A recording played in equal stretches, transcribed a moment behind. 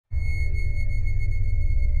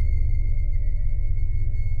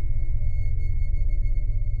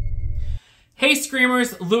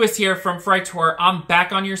Screamers, Lewis here from FrightTour. I'm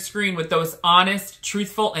back on your screen with those honest,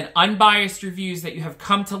 truthful, and unbiased reviews that you have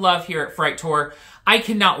come to love here at FrightTour. I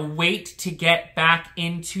cannot wait to get back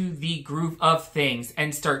into the groove of things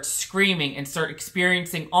and start screaming and start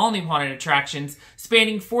experiencing all new haunted attractions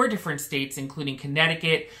spanning 4 different states, including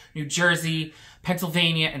Connecticut, New Jersey,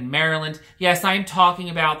 Pennsylvania, and Maryland. Yes, I am talking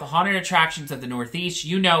about the haunted attractions of the Northeast.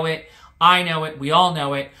 You know it. I know it. We all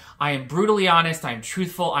know it. I am brutally honest. I am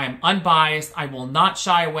truthful. I am unbiased. I will not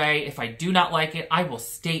shy away. If I do not like it, I will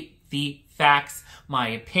state the facts, my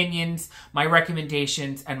opinions, my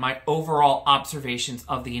recommendations, and my overall observations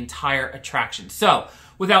of the entire attraction. So,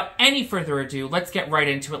 without any further ado, let's get right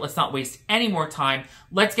into it. Let's not waste any more time.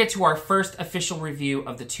 Let's get to our first official review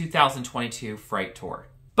of the 2022 Fright Tour.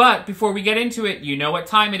 But before we get into it, you know what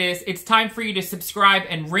time it is. It's time for you to subscribe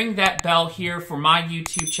and ring that bell here for my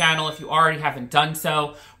YouTube channel if you already haven't done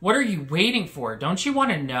so. What are you waiting for? Don't you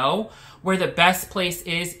want to know where the best place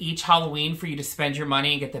is each Halloween for you to spend your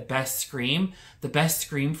money and get the best scream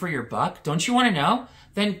for your buck? Don't you want to know?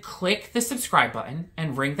 Then click the subscribe button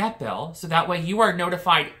and ring that bell so that way you are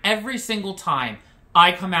notified every single time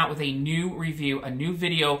I come out with a new review, a new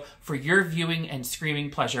video for your viewing and screaming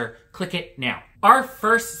pleasure. Click it now. Our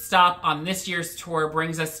first stop on this year's tour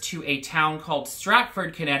brings us to a town called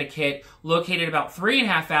Stratford, Connecticut, located about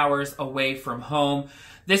 3.5 hours away from home.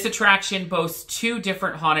 This attraction boasts 2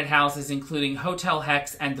 different haunted houses, including Hotel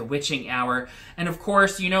Hex and the Witching Hour. And of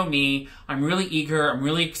course, you know me, I'm really eager, I'm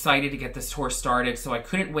really excited to get this tour started, so I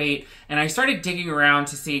couldn't wait. And I started digging around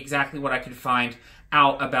to see exactly what I could find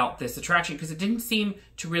out about this attraction because it didn't seem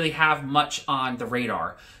to really have much on the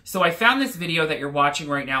radar. So I found this video that you're watching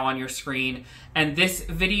right now on your screen, and this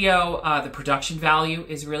video, the production value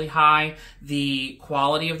is really high, the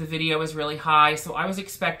quality of the video is really high, so I was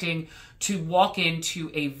expecting to walk into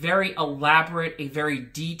a very elaborate, a very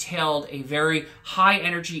detailed, a very high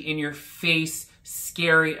energy in your face,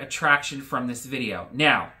 scary attraction from this video.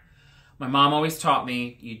 Now, my mom always taught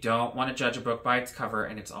me, you don't want to judge a book by its cover,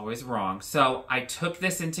 and it's always wrong. So I took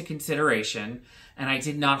this into consideration, and I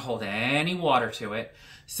did not hold any water to it.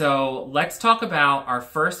 So let's talk about our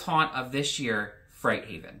first haunt of this year, Fright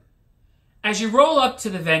Haven. As you roll up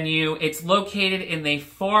to the venue, it's located in the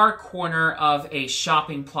far corner of a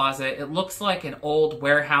shopping plaza. It looks like an old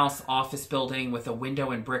warehouse office building with a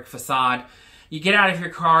window and brick facade. You get out of your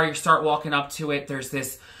car, you start walking up to it, there's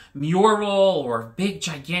this mural or big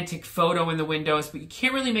gigantic photo in the windows, but you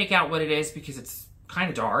can't really make out what it is because it's kind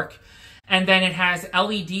of dark. And then it has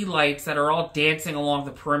LED lights that are all dancing along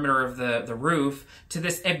the perimeter of the roof to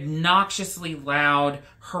this obnoxiously loud,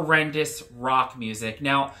 horrendous rock music.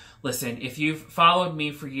 Now, listen, if you've followed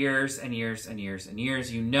me for years and years and years and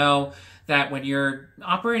years, you know that when you're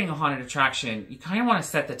operating a haunted attraction, you kind of want to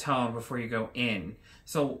set the tone before you go in.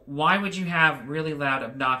 So why would you have really loud,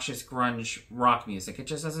 obnoxious grunge rock music? It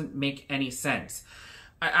just doesn't make any sense.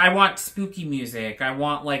 I want spooky music. I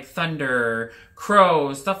want like thunder,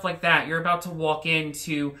 crows, stuff like that. You're about to walk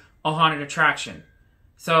into a haunted attraction.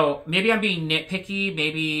 So maybe I'm being nitpicky.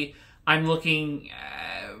 Maybe I'm looking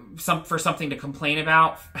for something to complain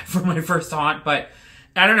about for my first haunt, but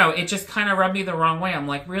I don't know, it just kind of rubbed me the wrong way. I'm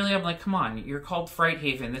like, really? I'm like, come on, you're called Fright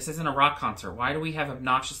Haven. This isn't a rock concert. Why do we have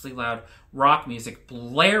obnoxiously loud rock music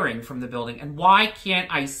blaring from the building? And why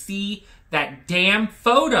can't I see that damn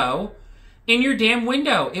photo in your damn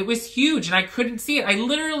window? It was huge and I couldn't see it. I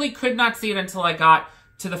literally could not see it until I got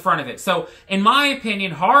to the front of it. So, in my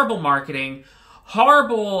opinion, horrible marketing,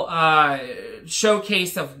 horrible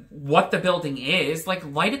showcase of what the building is. Like,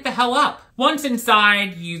 light it the hell up. Once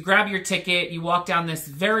inside, you grab your ticket, you walk down this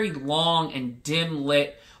very long and dim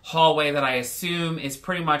lit hallway that I assume is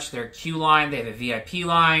pretty much their queue line. They have a VIP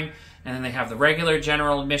line, and then they have the regular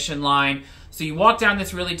general admission line. So you walk down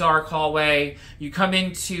this really dark hallway, you come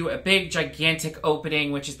into a big gigantic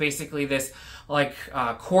opening, which is basically this like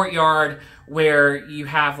courtyard where you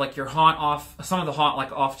have like your haunt off, some of the haunt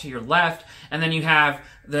like off to your left, and then you have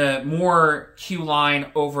the more queue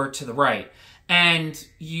line over to the right. And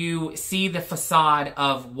you see the facade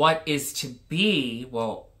of what is to be,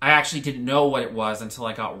 well, I actually didn't know what it was until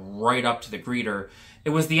I got right up to the greeter.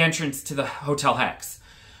 It was the entrance to the Hotel Hex.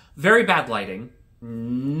 Very bad lighting,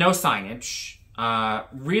 no signage,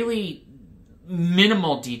 really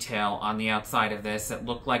minimal detail on the outside of this. It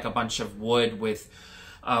looked like a bunch of wood with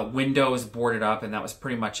windows boarded up, and that was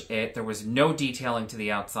pretty much it. There was no detailing to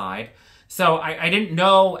the outside. So I didn't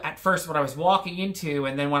know at first what I was walking into,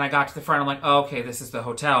 and then when I got to the front, I'm like, oh, okay, this is the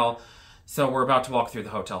hotel. So we're about to walk through the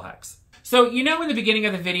Hotel Hex. So, you know in the beginning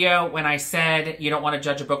of the video when I said you don't want to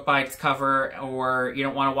judge a book by its cover, or you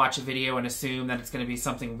don't want to watch a video and assume that it's going to be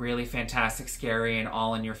something really fantastic, scary, and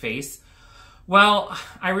all in your face? Well,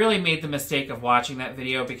 I really made the mistake of watching that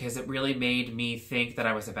video because it really made me think that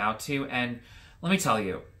I was about to. And let me tell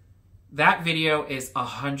you, that video is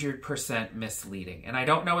 100% misleading. And I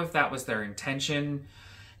don't know if that was their intention,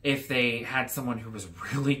 if they had someone who was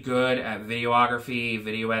really good at videography,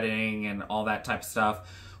 video editing, and all that type of stuff.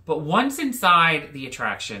 But once inside the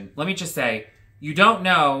attraction, let me just say, you don't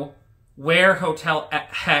know where Hotel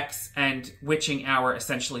Hex and Witching Hour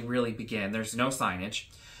essentially really begin. There's no signage.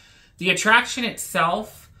 The attraction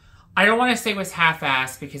itself, I don't want to say was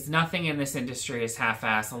half-assed because nothing in this industry is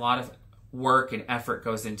half-assed. A lot of work and effort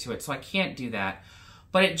goes into it, so I can't do that.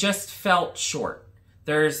 But it just felt short.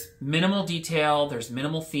 There's minimal detail, there's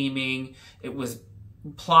minimal theming. It was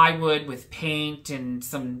plywood with paint and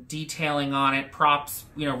some detailing on it. Props,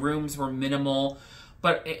 rooms were minimal.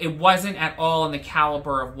 But it wasn't at all in the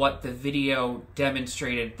caliber of what the video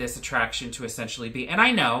demonstrated this attraction to essentially be. And I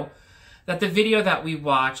know that the video that we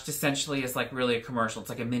watched essentially is like really a commercial. It's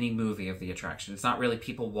like a mini movie of the attraction. It's not really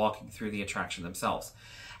people walking through the attraction themselves.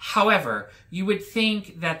 However, you would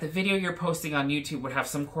think that the video you're posting on YouTube would have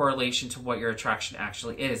some correlation to what your attraction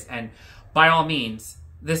actually is. And by all means,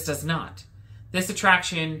 this does not. This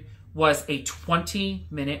attraction was a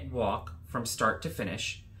 20-minute walk from start to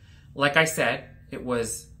finish. Like I said, it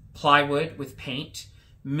was plywood with paint,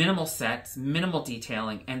 minimal sets, minimal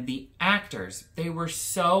detailing, and the actors, they were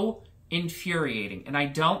so infuriating. And I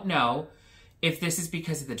don't know if this is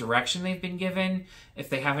because of the direction they've been given, if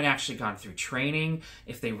they haven't actually gone through training,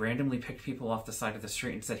 if they randomly picked people off the side of the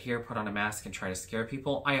street and said, here, put on a mask and try to scare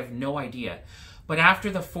people. I have no idea. But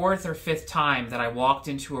after the 4th or 5th time that I walked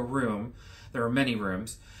into a room, there were many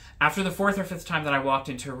rooms, after the 4th or 5th time that I walked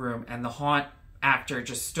into a room and the haunt actor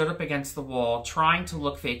just stood up against the wall trying to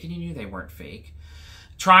look fake, and you knew they weren't fake,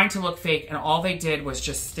 trying to look fake, and all they did was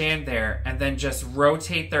just stand there and then just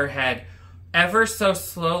rotate their head ever so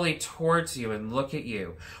slowly towards you and look at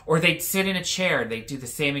you. Or they'd sit in a chair, they'd do the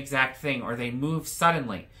same exact thing, or they'd move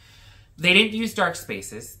suddenly. They didn't use dark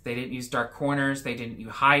spaces, they didn't use dark corners, they didn't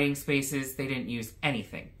use hiding spaces, they didn't use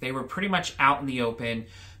anything. They were pretty much out in the open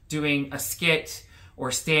doing a skit, or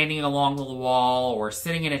standing along the wall, or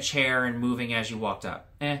sitting in a chair and moving as you walked up.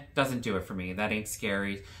 Doesn't do it for me. That ain't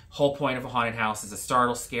scary. Whole point of a haunted house is a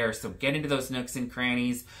startle scare, so get into those nooks and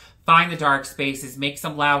crannies, find the dark spaces, make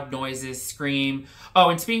some loud noises, scream. Oh,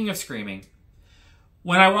 and speaking of screaming,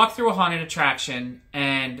 when I walk through a haunted attraction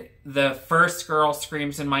and the first girl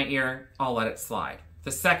screams in my ear, I'll let it slide.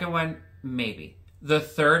 The second one, maybe. The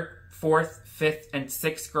third, fourth, fifth, and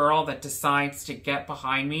sixth girl that decides to get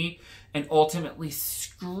behind me and ultimately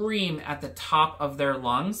scream at the top of their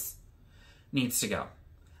lungs needs to go.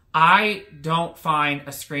 I don't find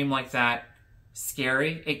a scream like that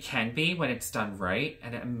scary. It can be when it's done right,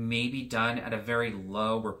 and it may be done at a very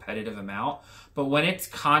low repetitive amount, but when it's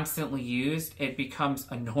constantly used, it becomes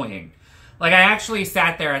annoying. Like, I actually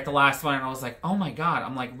sat there at the last one and I was like, oh my God.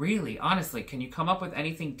 I'm like, really? Honestly, can you come up with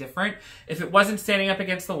anything different? If it wasn't standing up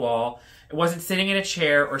against the wall, it wasn't sitting in a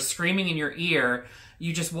chair or screaming in your ear,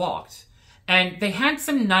 you just walked. And they had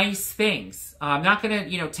some nice things. I'm not going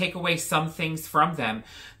to, take away some things from them.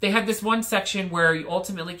 They had this one section where you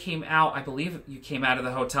ultimately came out, I believe you came out of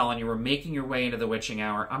the hotel and you were making your way into the witching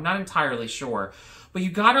hour. I'm not entirely sure. But you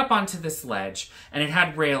got up onto this ledge, and it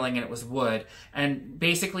had railing, and it was wood, and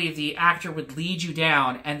basically the actor would lead you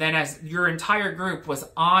down, and then as your entire group was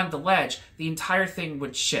on the ledge, the entire thing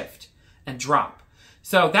would shift and drop.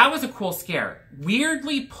 So that was a cool scare.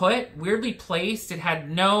 Weirdly put, weirdly placed. It had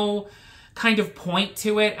no kind of point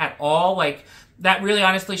to it at all. Like, that really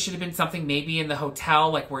honestly should have been something maybe in the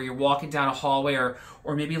hotel, like where you're walking down a hallway, or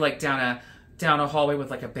maybe like down a hallway with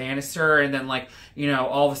like a banister, and then like,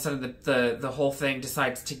 all of a sudden the whole thing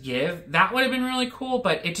decides to give. That would have been really cool,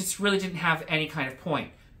 but it just really didn't have any kind of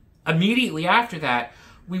point. Immediately after that,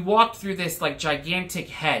 we walked through this like gigantic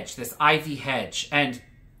hedge, this ivy hedge, and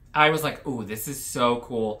I was like, ooh, this is so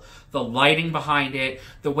cool. The lighting behind it,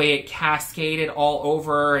 the way it cascaded all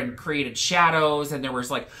over and created shadows, and there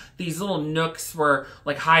was like these little nooks where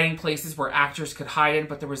like hiding places where actors could hide in,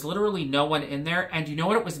 but there was literally no one in there. And you know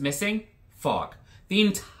what it was missing? Fog. The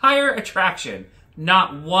entire attraction,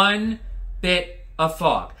 not one bit of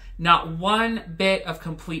fog, not one bit of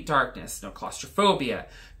complete darkness, no claustrophobia,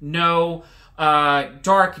 no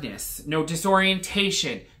darkness, no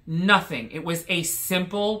disorientation, nothing. It was a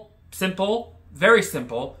simple, very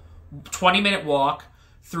simple 20-minute walk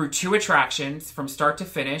through 2 attractions from start to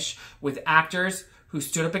finish with actors who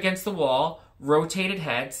stood up against the wall, rotated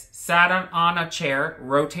heads, sat on a chair,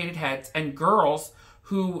 rotated heads, and girls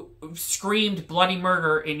who screamed bloody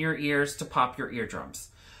murder in your ears to pop your eardrums.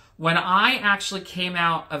 When I actually came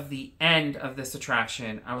out of the end of this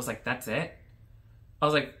attraction, I was like, that's it? I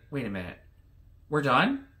was like, wait a minute. We're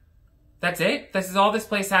done? That's it? This is all this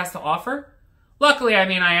place has to offer? Luckily, I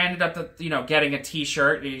mean, I ended up, getting a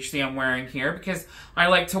t-shirt that you see I'm wearing here because I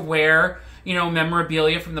like to wear,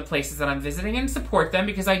 memorabilia from the places that I'm visiting and support them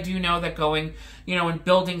because I do know that going, and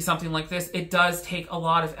building something like this, it does take a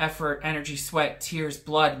lot of effort, energy, sweat, tears,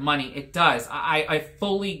 blood, money. It does. I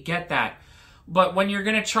fully get that. But when you're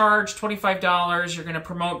going to charge $25, you're going to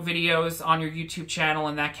promote videos on your YouTube channel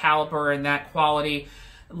and that caliber and that quality,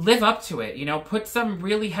 live up to it. Put some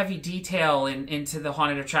really heavy detail into the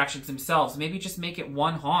haunted attractions themselves. Maybe just make it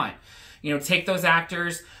one haunt. Take those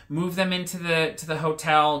actors, move them into the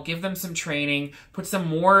hotel, give them some training, put some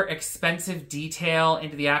more expensive detail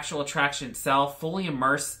into the actual attraction itself, fully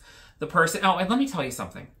immerse the person. Oh, and let me tell you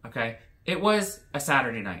something, okay? It was a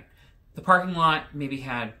Saturday night. The parking lot maybe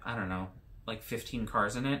had, I don't know, like 15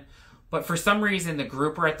 cars in it. But for some reason, the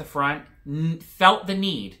grouper at the front felt the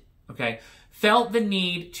need, felt the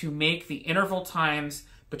need to make the interval times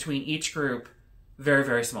between each group very,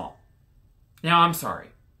 very small. Now, I'm sorry.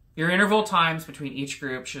 Your interval times between each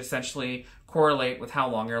group should essentially correlate with how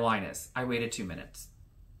long your line is. I waited 2 minutes.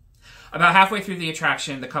 About halfway through the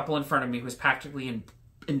attraction, the couple in front of me who was practically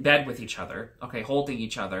in bed with each other, holding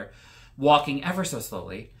each other, walking ever so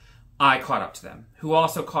slowly, I caught up to them, who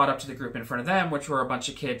also caught up to the group in front of them, which were a bunch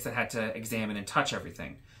of kids that had to examine and touch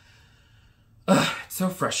everything. Ugh, it's so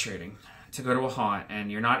frustrating to go to a haunt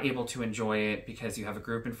and you're not able to enjoy it because you have a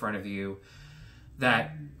group in front of you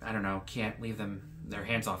that, I don't know, can't leave their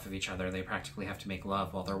hands off of each other. They practically have to make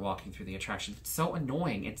love while they're walking through the attraction. It's so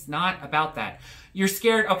annoying. It's not about that. You're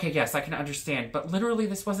scared. Okay, yes, I can understand. But literally,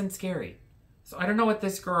 this wasn't scary. So I don't know what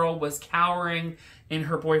this girl was cowering in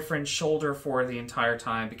her boyfriend's shoulder for the entire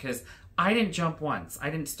time because I didn't jump once.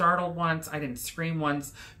 I didn't startle once. I didn't scream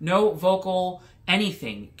once. No vocal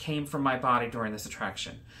anything came from my body during this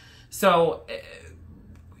attraction. So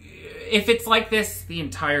if it's like this the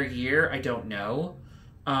entire year, I don't know.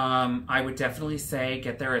 I would definitely say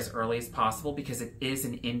get there as early as possible because it is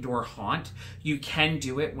an indoor haunt. You can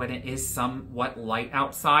do it when it is somewhat light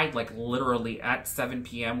outside, like literally at 7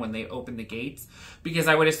 p.m. when they open the gates. Because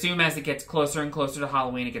I would assume as it gets closer and closer to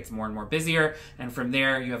Halloween, it gets more and more busier. And from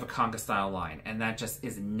there, you have a conga-style line. And that just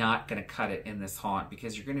is not going to cut it in this haunt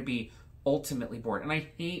because you're going to be ultimately bored. And I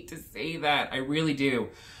hate to say that. I really do.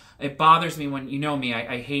 It bothers me when, me,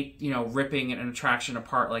 I hate, ripping an attraction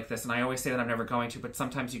apart like this. And I always say that I'm never going to, but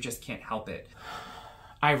sometimes you just can't help it.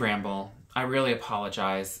 I ramble. I really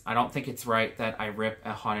apologize. I don't think it's right that I rip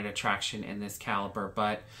a haunted attraction in this caliber,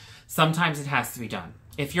 but sometimes it has to be done.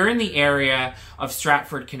 If you're in the area of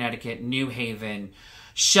Stratford, Connecticut, New Haven,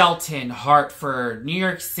 Shelton, Hartford, New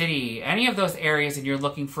York City, any of those areas, and you're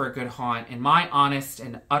looking for a good haunt, in my honest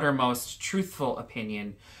and uttermost truthful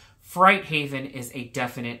opinion, Fright Haven is a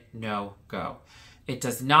definite no-go. It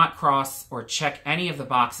does not cross or check any of the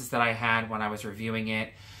boxes that I had when I was reviewing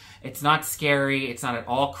it. It's not scary. It's not at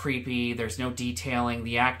all creepy. There's no detailing.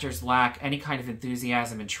 The actors lack any kind of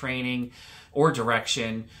enthusiasm and training or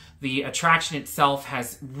direction. The attraction itself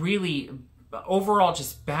has really overall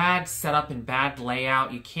just bad setup and bad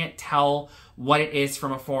layout. You can't tell what it is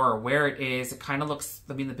from afar or where it is. It kind of looks,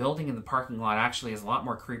 the building in the parking lot actually is a lot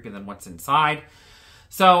more creepy than what's inside.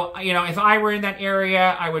 So, if I were in that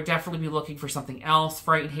area, I would definitely be looking for something else.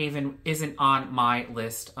 Fright Haven isn't on my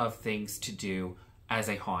list of things to do as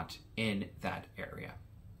a haunt in that area.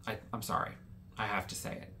 I'm sorry. I have to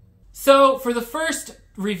say it. So, for the first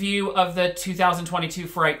review of the 2022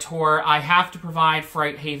 Fright Tour, I have to provide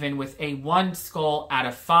Fright Haven with a 1 skull out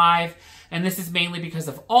of 5. And this is mainly because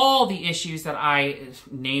of all the issues that I,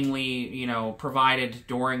 namely, provided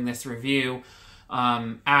during this review.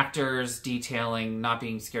 Actors, detailing, not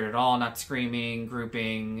being scared at all, not screaming,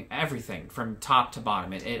 grouping, everything from top to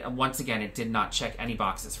bottom. Once again, it did not check any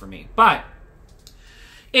boxes for me. But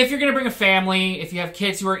if you're going to bring a family, if you have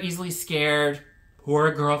kids who are easily scared, or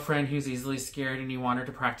a girlfriend who's easily scared and you want her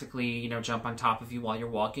to practically, jump on top of you while you're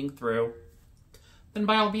walking through, then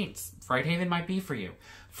by all means, Fright Haven might be for you.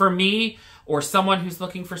 For me, or someone who's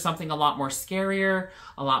looking for something a lot more scarier,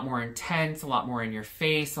 a lot more intense, a lot more in your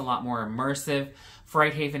face, a lot more immersive,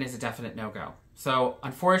 Fright Haven is a definite no-go. So,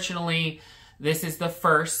 unfortunately, this is the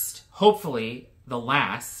first, hopefully the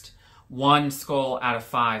last, 1 skull out of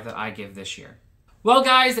 5 that I give this year. Well,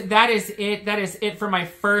 guys, that is it. That is it for my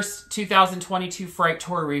first 2022 Fright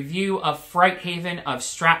Tour review of Fright Haven of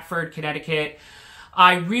Stratford, Connecticut.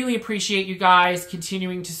 I really appreciate you guys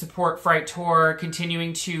continuing to support FrightTour,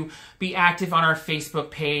 continuing to be active on our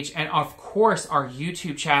Facebook page, and of course our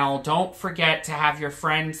YouTube channel. Don't forget to have your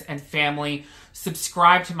friends and family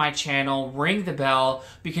subscribe to my channel, ring the bell,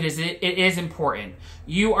 because it is important.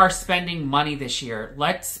 You are spending money this year.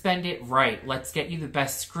 Let's spend it right. Let's get you the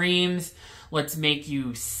best screams. Let's make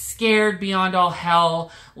you scared beyond all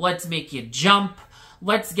hell. Let's make you jump.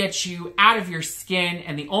 Let's get you out of your skin.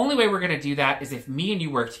 And the only way we're going to do that is if me and you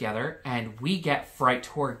work together and we get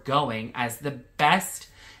FrightTour going as the best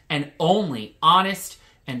and only honest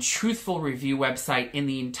and truthful review website in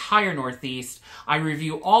the entire Northeast. I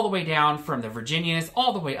review all the way down from the Virginias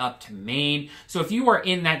all the way up to Maine. So if you are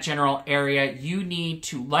in that general area, you need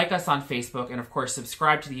to like us on Facebook and of course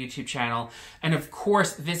subscribe to the YouTube channel, and of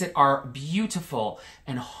course visit our beautiful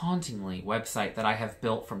and hauntingly website that I have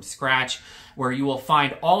built from scratch, where you will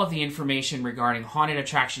find all of the information regarding haunted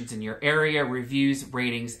attractions in your area, reviews,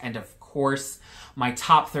 ratings, and of course my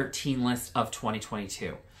top 13 list of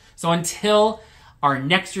 2022. So until our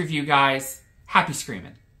next review, guys, happy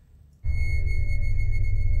screaming.